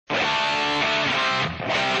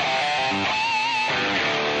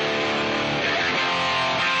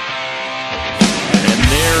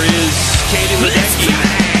Ledecky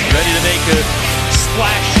ready to make a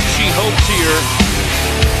splash, she hopes here.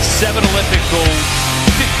 7 Olympic gold,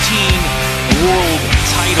 15 world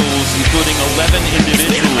titles, including 11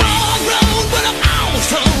 individually.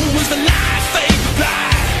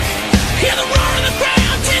 Hear the roar of the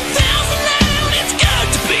ground, 10,000 loud, it's good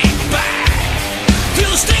to be back.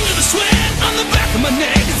 Feel the sting of the sweat on the back of my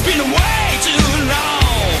neck, it's been way too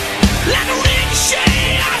long. Like a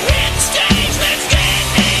ricochet, I hit the stage, let's get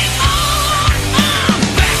it on. I'm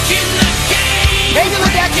back in the game. Maybe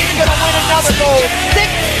Ledecky is going to win another gold.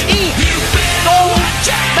 16th gold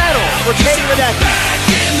medal for Katie Ledecky.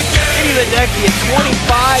 Katie Ledecky at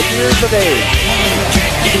 25 years of age.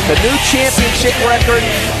 The new championship record.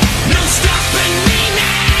 No stopping me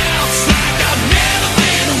now, it's like I've never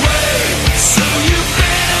been away. So you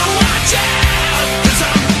better watch out, 'cause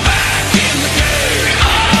I'm back in the game. Oh,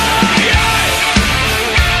 yeah.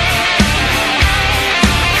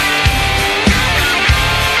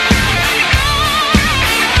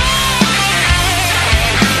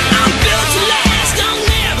 I'm built to last, I'll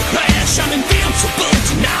never crash, I'm invincible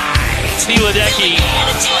tonight. Ledecky,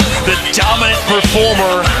 the dominant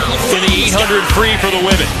performer in the 800 free for the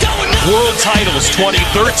women. World titles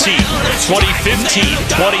 2013, 2015,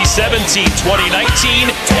 2017, 2019,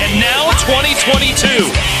 and now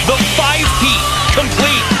 2022. The 5-peat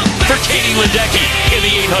complete for Katie Ledecky in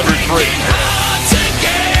the 800 free.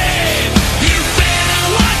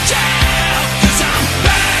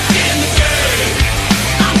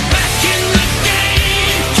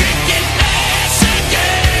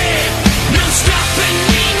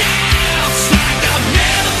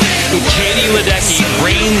 Katie Ledecky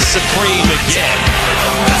reigns supreme again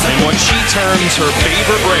in what she terms her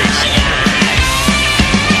favorite race.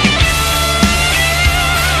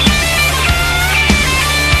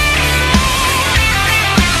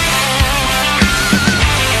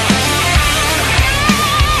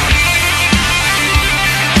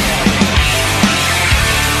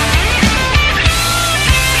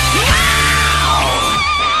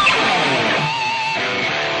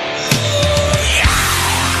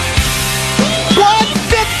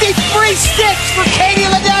 For Katie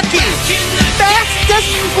Ledecky, fastest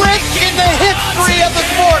sprint in the history of the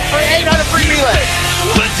sport for 800 free relay.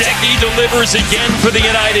 Ledecky delivers again for the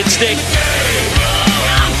United States.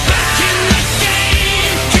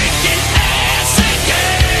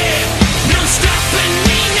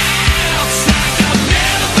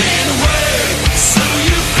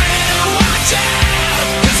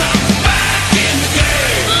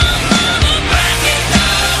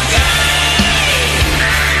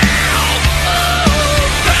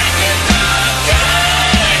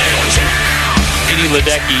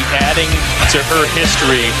 Ledecky adding to her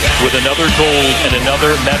history with another gold and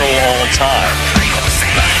another medal all time.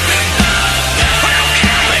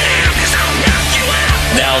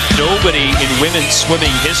 Now, nobody in women's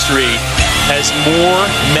swimming history has more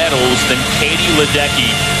medals than Katie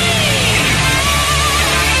Ledecky.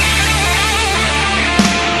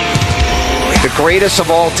 The greatest of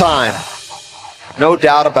all time. No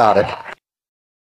doubt about it.